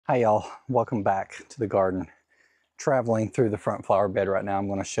Hi y'all, welcome back to the garden. Traveling through the front flower bed right now, I'm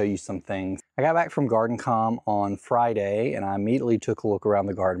going to show you some things. I got back from Garden.com on Friday and I immediately took a look around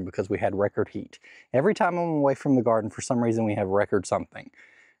the garden because we had record heat. Every time I'm away from the garden, for some reason we have record something.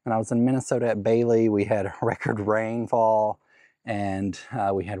 And I was in Minnesota at Bailey, we had record rainfall and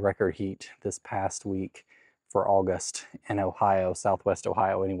we had record heat this past week for August in Ohio, Southwest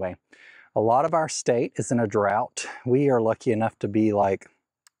Ohio anyway. A lot of our state is in a drought. We are lucky enough to be like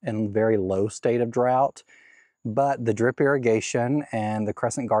in a very low state of drought, but the drip irrigation and the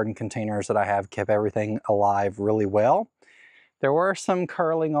crescent garden containers that I have kept everything alive really well. There were some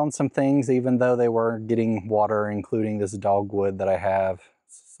curling on some things, even though they were getting water, including this dogwood that I have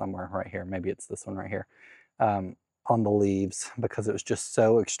somewhere right here. Maybe it's this one right here, on the leaves, because it was just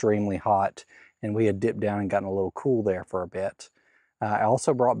so extremely hot and we had dipped down and gotten a little cool there for a bit. I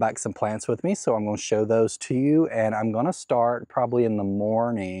also brought back some plants with me, so I'm going to show those to you, and I'm going to start probably in the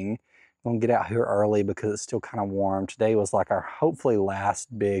morning. I'm going to get out here early because it's still kind of warm. Today was like our hopefully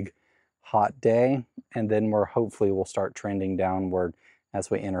last big hot day, and then we'll start trending downward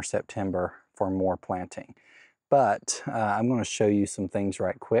as we enter September for more planting. But I'm going to show you some things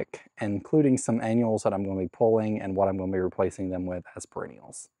right quick, including some annuals that I'm going to be pulling and what I'm going to be replacing them with as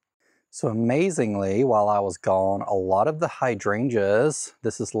perennials. So amazingly, while I was gone, a lot of the hydrangeas,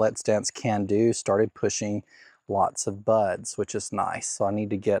 this is Let's Dance Can Do, started pushing lots of buds, which is nice. So I need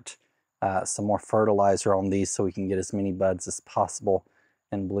to get some more fertilizer on these so we can get as many buds as possible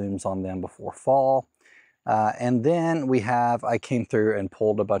and blooms on them before fall. And then I came through and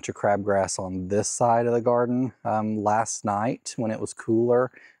pulled a bunch of crabgrass on this side of the garden last night when it was cooler.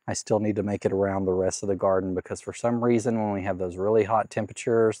 I still need to make it around the rest of the garden because for some reason when we have those really hot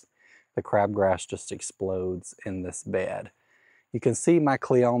temperatures, the crabgrass just explodes in this bed. You can see my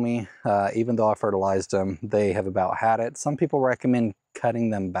cleome, even though I fertilized them, they have about had it. Some people recommend cutting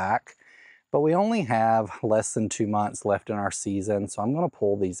them back, but we only have less than 2 months left in our season, so I'm going to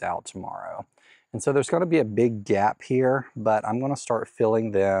pull these out tomorrow. And so there's going to be a big gap here, but I'm going to start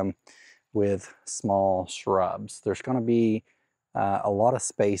filling them with small shrubs. There's going to be a lot of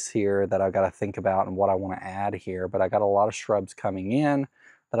space here that I've got to think about and what I want to add here, but I got a lot of shrubs coming in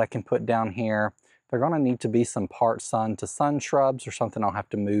that I can put down here. They're going to need to be some part sun to sun shrubs or something I'll have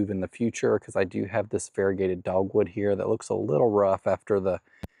to move in the future because I do have this variegated dogwood here that looks a little rough after the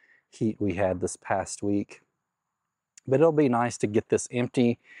heat we had this past week. But it'll be nice to get this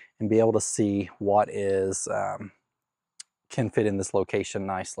empty and be able to see what can fit in this location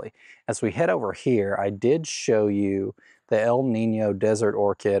nicely. As we head over here, I did show you the El Nino Desert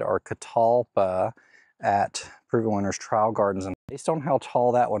Orchid, or 𝗟𝗶𝗸𝗲, at Proven Winners Trial Gardens, and based on how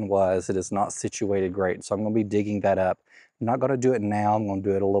tall that one was, it is not situated great, so I'm going to be digging that up. I'm not going to do it now, I'm going to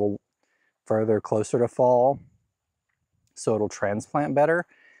do it a little further closer to fall so it'll transplant better,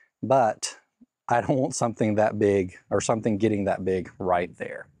 but I don't want something that big or something getting that big right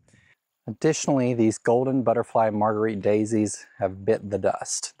there. Additionally, these golden butterfly marguerite daisies have bit the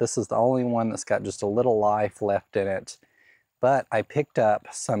dust. This is the only one that's got just a little life left in it. But I picked up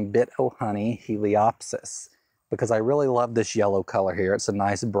some Bit O' Honey Heliopsis because I really love this yellow color here. It's a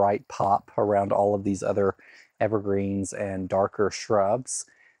nice bright pop around all of these other evergreens and darker shrubs.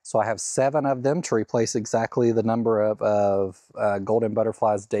 So I have 7 of them to replace exactly the number of golden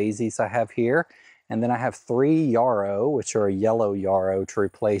butterflies daisies I have here. And then I have 3 yarrow, which are a yellow yarrow, to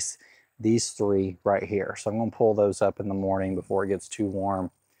replace these 3 right here. So I'm going to pull those up in the morning before it gets too warm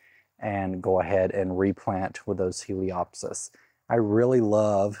and go ahead and replant with those Heliopsis. I really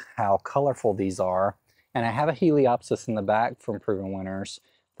love how colorful these are, and I have a Heliopsis in the back from Proven Winners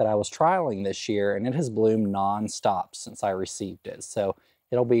that I was trialing this year, and it has bloomed non-stop since I received it. So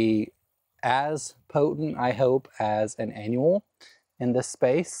it'll be as potent, I hope, as an annual in this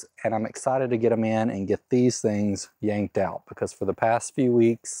space, and I'm excited to get them in and get these things yanked out because for the past few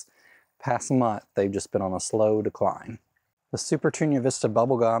weeks, past month, they've just been on a slow decline. The Supertunia Vista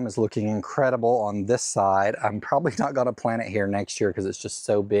bubblegum is looking incredible on this side. I'm probably not going to plant it here next year because it's just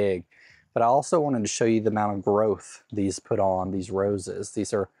so big. But I also wanted to show you the amount of growth these put on, these roses.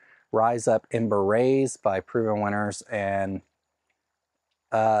 These are Rise Up Ember Rays by Proven Winners, and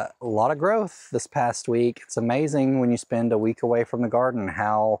a lot of growth this past week. It's amazing when you spend a week away from the garden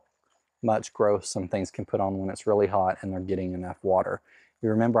how much growth some things can put on when it's really hot and they're getting enough water. You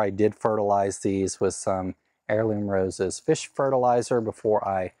remember I did fertilize these with some Heirloom Roses fish fertilizer before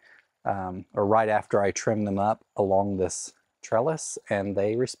or right after I trimmed them up along this trellis, and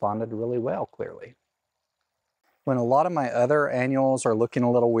they responded really well, clearly. When a lot of my other annuals are looking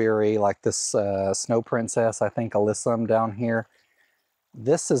a little weary, like this Snow Princess, I think Alyssum down here,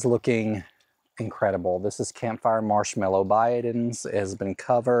 this is looking incredible. This is 𝗟𝗶𝗸𝗲 𝗦𝘂𝗯𝘀𝗰𝗿𝗄𝗃. It has been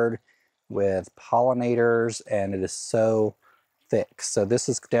covered with pollinators and it is so thick. So this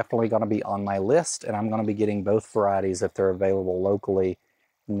is definitely going to be on my list, and I'm going to be getting both varieties if they're available locally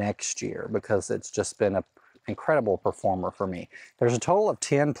next year because it's just been an incredible performer for me. There's a total of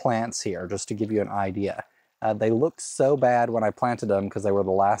 10 plants here, just to give you an idea. They looked so bad when I planted them because they were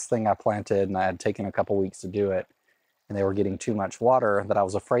the last thing I planted and I had taken a couple weeks to do it, and they were getting too much water that I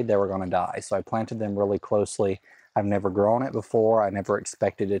was afraid they were going to die. So I planted them really closely. I've never grown it before. I never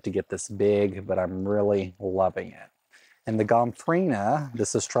expected it to get this big, but I'm really loving it. And the 𝗟𝗶𝗸𝗲,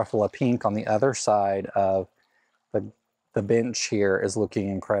 this is Truffula Pink on the other side of the bench here, is looking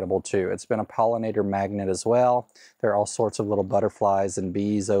incredible too. It's been a pollinator magnet as well. There are all sorts of little butterflies and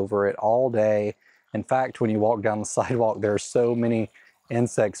bees over it all day. In fact, when you walk down the sidewalk, there are so many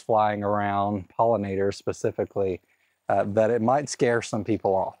insects flying around, pollinators specifically, that it might scare some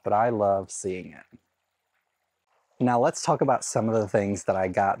people off, but I love seeing it. Now let's talk about some of the things that I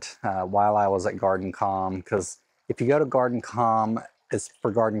got while I was at Garden.com, because if you go to Garden.com, it's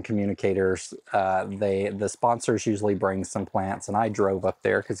for garden communicators. The sponsors usually bring some plants, and I drove up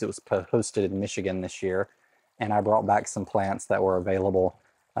there because it was hosted in Michigan this year, and I brought back some plants that were available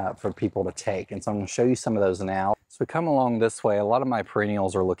for people to take. And so I'm going to show you some of those now. So we come along this way, a lot of my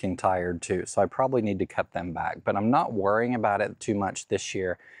perennials are looking tired too, so I probably need to cut them back, but I'm not worrying about it too much this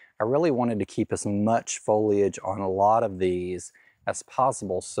year. I really wanted to keep as much foliage on a lot of these as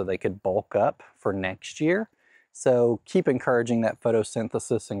possible so they could bulk up for next year. So keep encouraging that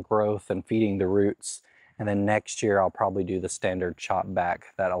photosynthesis and growth and feeding the roots. And then next year I'll probably do the standard chop back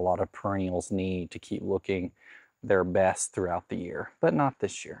that a lot of perennials need to keep looking their best throughout the year, but not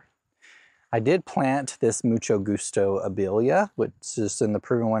this year. I did plant this Mucho Gusto Abelia, which is in the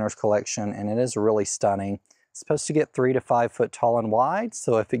Proven Winners collection, and it is really stunning. It's supposed to get 3 to 5 foot tall and wide,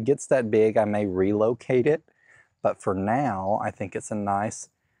 so if it gets that big, I may relocate it. But for now, I think it's a nice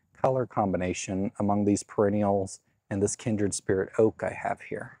color combination among these perennials and this kindred spirit oak I have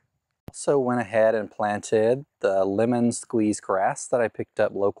here. Also went ahead and planted the lemon squeeze grass that I picked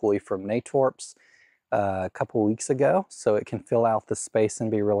up locally from Natorps a couple weeks ago, so it can fill out the space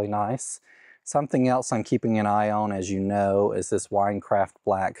and be really nice. Something else I'm keeping an eye on, as you know, is this Winecraft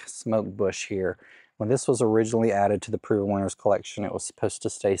Black smoke bush here. When this was originally added to the Proven Winners collection, it was supposed to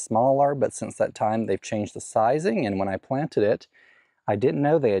stay smaller, but since that time they've changed the sizing, and when I planted it, I didn't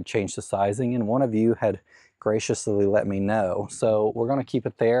know they had changed the sizing, and one of you had graciously let me know. So we're going to keep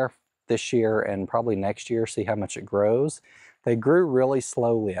it there this year and probably next year, see how much it grows. They grew really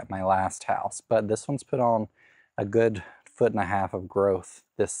slowly at my last house, but this one's put on a good 1.5 feet of growth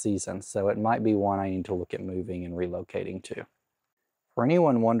this season, so it might be one I need to look at moving and relocating to. For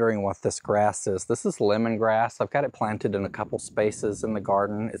anyone wondering what this grass is, this is lemongrass. I've got it planted in a couple spaces in the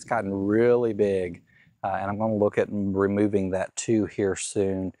garden. It's gotten really big. And I'm going to look at removing that too here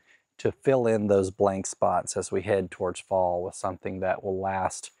soon to fill in those blank spots as we head towards fall with something that will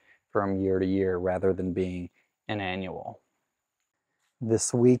last from year to year rather than being an annual.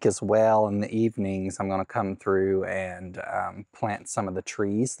 This week as well, in the evenings, I'm going to come through and plant some of the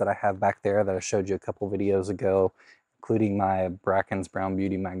trees that I have back there that I showed you a couple videos ago, including my Bracken's Brown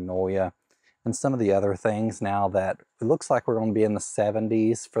Beauty Magnolia and some of the other things. Now that it looks like we're going to be in the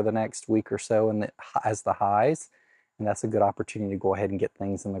 70s for the next week or so as the highs, and that's a good opportunity to go ahead and get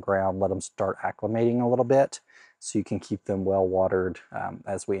things in the ground, let them start acclimating a little bit so you can keep them well watered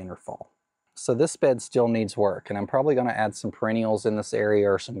as we enter fall. So this bed still needs work, and I'm probably going to add some perennials in this area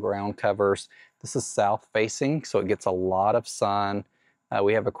or some ground covers. This is south facing, so it gets a lot of sun.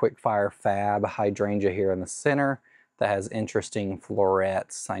 We have a Quickfire Fab hydrangea here in the center that has interesting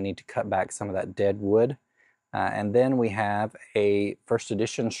florets. I need to cut back some of that dead wood. And then we have a first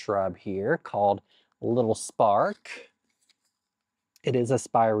edition shrub here called Little Spark. It is a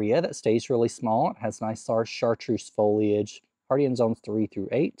spirea that stays really small. It has nice chartreuse foliage, hardy in zones 3 through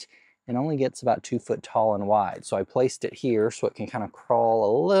 8, and only gets about 2 foot tall and wide. So I placed it here so it can kind of crawl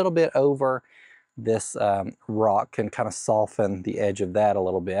a little bit over this rock and kind of soften the edge of that a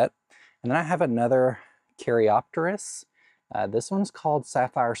little bit. And then I have another Caryopteris. This one's called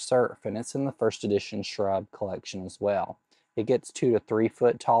Sapphire Surf, and it's in the first edition shrub collection as well. It gets 2 to 3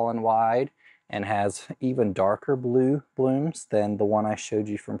 foot tall and wide and has even darker blue blooms than the one I showed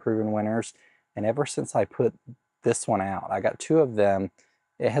you from Proven Winners. And ever since I put this one out, I got 2 of them,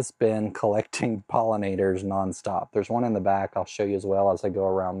 it has been collecting pollinators nonstop. There's one in the back I'll show you as well as I go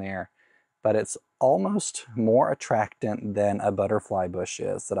around there. But it's almost more attractant than a butterfly bush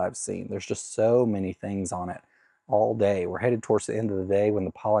is that I've seen. There's just so many things on it all day. We're headed towards the end of the day when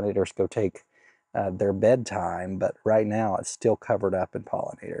the pollinators go take their bedtime, but right now it's still covered up in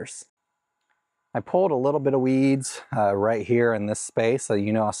pollinators. I pulled a little bit of weeds right here in this space. So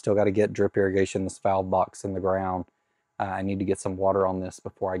you know I still got to get drip irrigation, this valve box in the ground. I need to get some water on this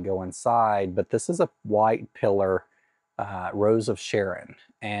before I go inside. But this is a white pillar rose of Sharon,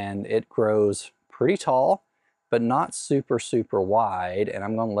 and it grows pretty tall, but not super, super wide. And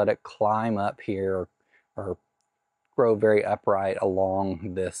I'm going to let it climb up here or grow very upright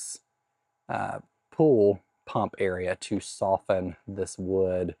along this pool pump area to soften this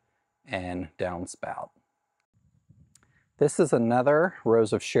wood and downspout. This is another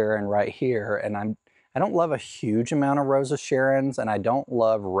rose of Sharon right here, and I don't love a huge amount of rose of Sharons, and I don't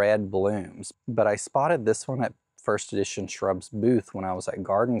love red blooms, but I spotted this one at First Edition Shrubs booth when I was at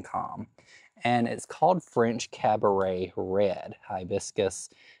𝗟𝗏𝗀𝗃, and it's called French Cabaret Red Hibiscus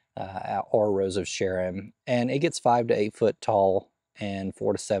or Rose of Sharon, and it gets 5 to 8 foot tall and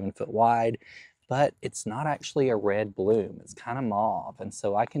 4 to 7 foot wide. But it's not actually a red bloom. It's kind of mauve, and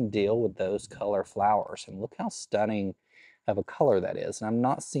so I can deal with those color flowers. And look how stunning of a color that is. And I've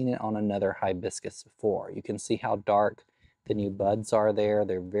not seen it on another hibiscus before. You can see how dark the new buds are there.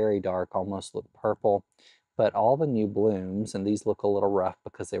 They're very dark, almost look purple. But all the new blooms, and these look a little rough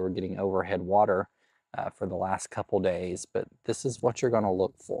because they were getting overhead water for the last couple days. But this is what you're going to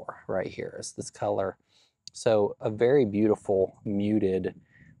look for right here, is this color. So a very beautiful muted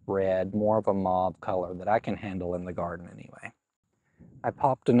red, more of a mauve color that I can handle in the garden anyway. I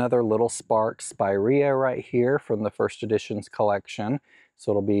popped another little spark spirea right here from the First Editions collection.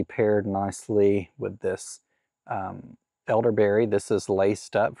 So it'll be paired nicely with this elderberry. This is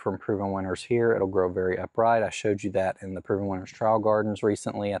laced up from Proven Winners here. It'll grow very upright. I showed you that in the Proven Winners trial gardens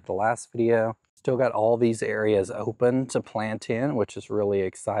recently at the last video. Still got all these areas open to plant in, which is really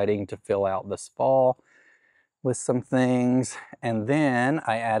exciting to fill out this fall with some things. And then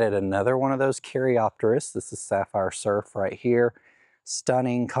I added another one of those 𝗟𝗶𝗸𝗲. This is Sapphire Surf right here.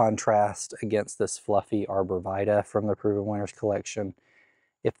 Stunning contrast against this fluffy arborvitae from the Proven Winners collection.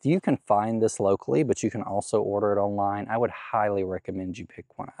 If you can find this locally, but you can also order it online, I would highly recommend you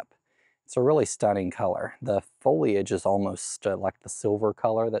pick one up. It's a really stunning color. The foliage is almost like the silver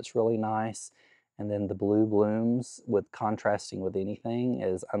color that's really nice. And then the blue blooms with contrasting with anything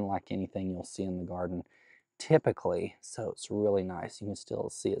is unlike anything you'll see in the garden typically, so it's really nice. You can still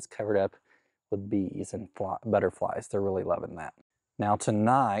see it's covered up with bees and butterflies. They're really loving that. Now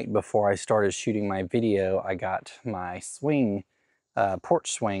tonight, before I started shooting my video, I got my swing,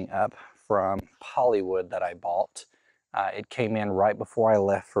 porch swing up from Hollywood that I bought. It came in right before I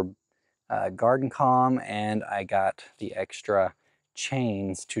left for 𝗟𝗏𝗀𝗃, and I got the extra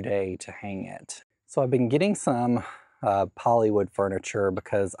chains today to hang it. So I've been getting some polywood furniture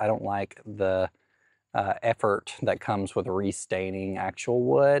because I don't like the effort that comes with restaining actual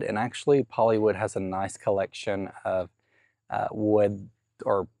wood. And actually Polywood has a nice collection of wood,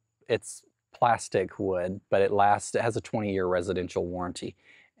 or it's plastic wood, but it has a 20-year residential warranty,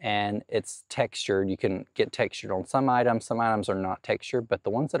 and it's textured. You can get textured on some items are not textured, but the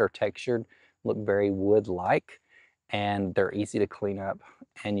ones that are textured look very wood-like, and they're easy to clean up.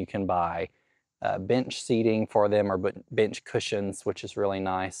 And you can buy bench seating for them, or bench cushions, which is really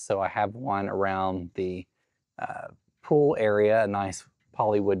nice. So I have one around the pool area, a nice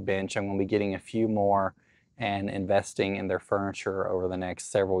polywood bench. I'm going to be getting a few more and investing in their furniture over the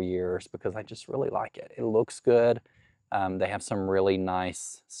next several years because I just really like it. It looks good. They have some really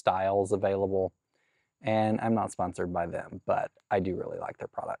nice styles available, and I'm not sponsored by them, but I do really like their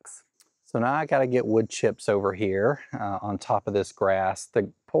products. So now I got to get wood chips over here on top of this grass.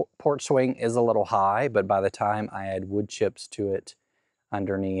 The porch swing is a little high, but by the time I add wood chips to it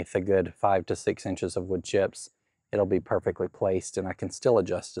underneath, a good 5 to 6 inches of wood chips, it'll be perfectly placed, and I can still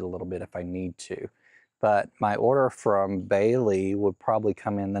adjust it a little bit if I need to. But my order from Bailey would probably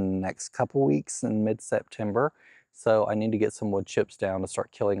come in the next couple weeks in mid-September. So I need to get some wood chips down to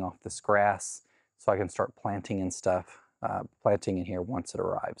start killing off this grass so I can start planting and stuff, planting in here once it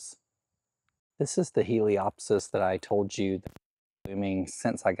arrives. This is the Heliopsis that I told you that blooming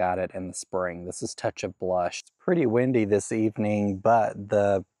since I got it in the spring. This is Touch of Blush. It's pretty windy this evening, but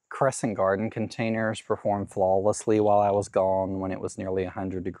the Crescent Garden containers performed flawlessly while I was gone when it was nearly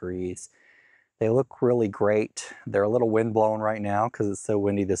 100 degrees. They look really great. They're a little wind blown right now because it's so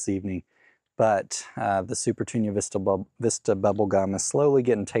windy this evening, but the Supertunia Vista bubblegum is slowly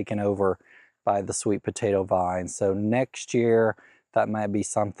getting taken over by the sweet potato vine. So next year, that might be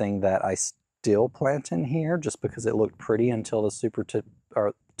something that I still plant in here just because it looked pretty until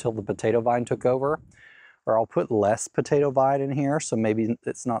the potato vine took over. Or I'll put less potato vine in here, so maybe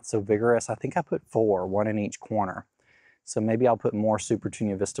it's not so vigorous. I think I put 4, 1 in each corner. So maybe I'll put more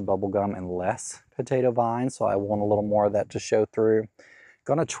Supertunia Vista bubblegum and less potato vine, so I want a little more of that to show through.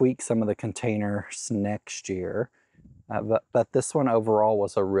 Gonna tweak some of the containers next year, but this one overall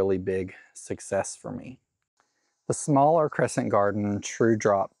was a really big success for me. The smaller Crescent Garden True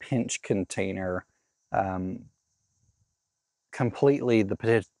Drop pinch container, completely,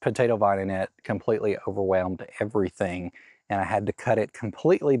 the potato vine in it completely overwhelmed everything, and I had to cut it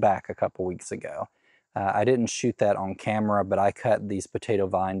completely back a couple weeks ago. I didn't shoot that on camera, but I cut these potato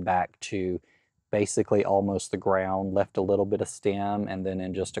vine back to basically almost the ground, left a little bit of stem, and then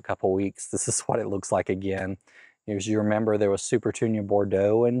in just a couple weeks, this is what it looks like again. As you remember, there was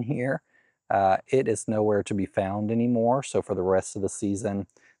𝗟𝗶𝗸𝗲 in here. It is nowhere to be found anymore, so for the rest of the season,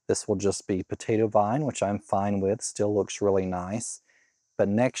 this will just be potato vine, which I'm fine with, still looks really nice. But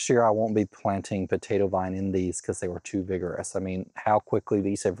next year I won't be planting potato vine in these because they were too vigorous. I mean, how quickly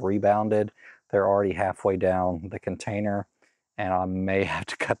these have rebounded. They're already halfway down the container, and I may have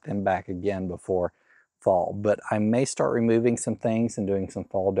to cut them back again before fall. But I may start removing some things and doing some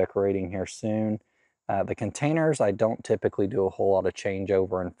fall decorating here soon. The containers, I don't typically do a whole lot of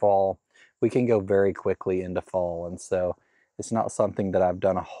changeover in fall. We can go very quickly into fall, and so it's not something that I've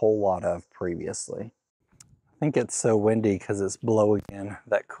done a whole lot of previously. I think it's so windy because it's blowing in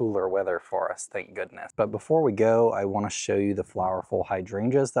that cooler weather for us, thank goodness. But before we go, I want to show you the flowerful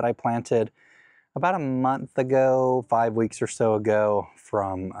hydrangeas that I planted about a month ago, 5 weeks or so ago,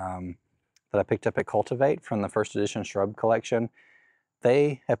 from that I picked up at Cultivate from the first edition shrub collection.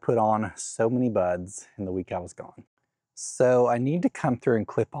 They have put on so many buds in the week I was gone. So I need to come through and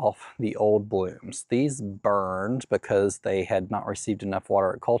clip off the old blooms. These burned because they had not received enough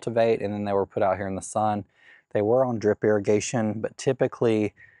water at Cultivate, and then they were put out here in the sun. They were on drip irrigation, but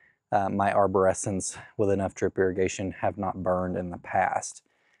typically my arborescens with enough drip irrigation have not burned in the past.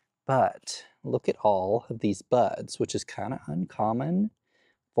 But look at all of these buds, which is kind of uncommon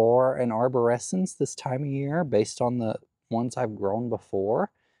for an arborescens this time of year based on the ones I've grown before.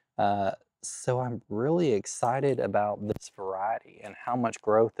 So I'm really excited about this variety and how much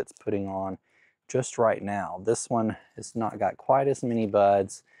growth it's putting on just right now. This one has not got quite as many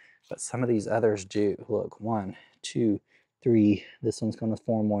buds, but some of these others do. Look, 1, 2, 3. This one's going to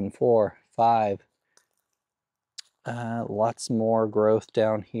form 1, 4, 5. Lots more growth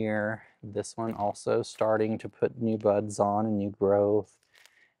down here. This one also starting to put new buds on and new growth.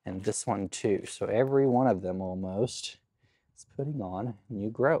 And this one too. So every one of them almost is putting on new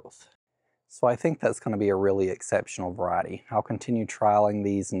growth. So I think that's going to be a really exceptional variety. I'll continue trialing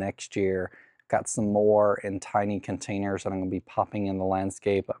these next year. Got some more in tiny containers that I'm going to be popping in the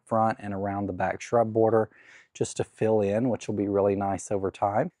landscape up front and around the back shrub border just to fill in, which will be really nice over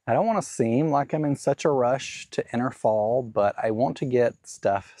time. I don't want to seem like I'm in such a rush to enter fall, but I want to get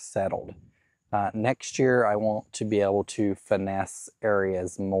stuff settled. Next year, I want to be able to finesse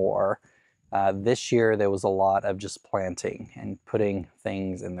areas more. This year, there was a lot of just planting and putting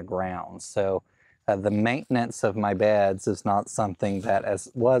things in the ground. So the maintenance of my beds is not something that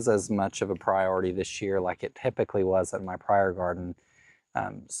was as much of a priority this year like it typically was at my prior garden.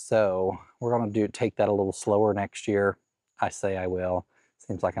 So we're going to take that a little slower next year. I say I will.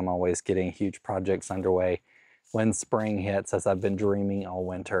 Seems like I'm always getting huge projects underway when spring hits, as I've been dreaming all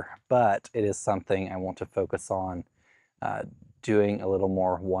winter. But it is something I want to focus on doing a little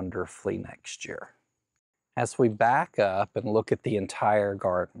more wonderfully next year. As we back up and look at the entire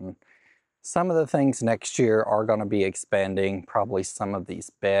garden, some of the things next year are going to be expanding probably some of these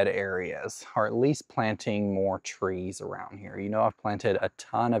bed areas, or at least planting more trees around here. You know, I've planted a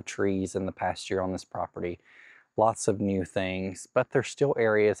ton of trees in the past year on this property, lots of new things, but there's still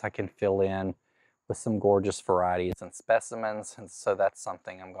areas I can fill in with some gorgeous varieties and specimens, and so that's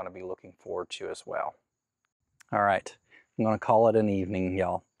something I'm going to be looking forward to as well. All right, I'm going to call it an evening,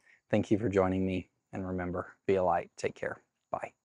 y'all. Thank you for joining me, and remember, be a light. Take care. Bye.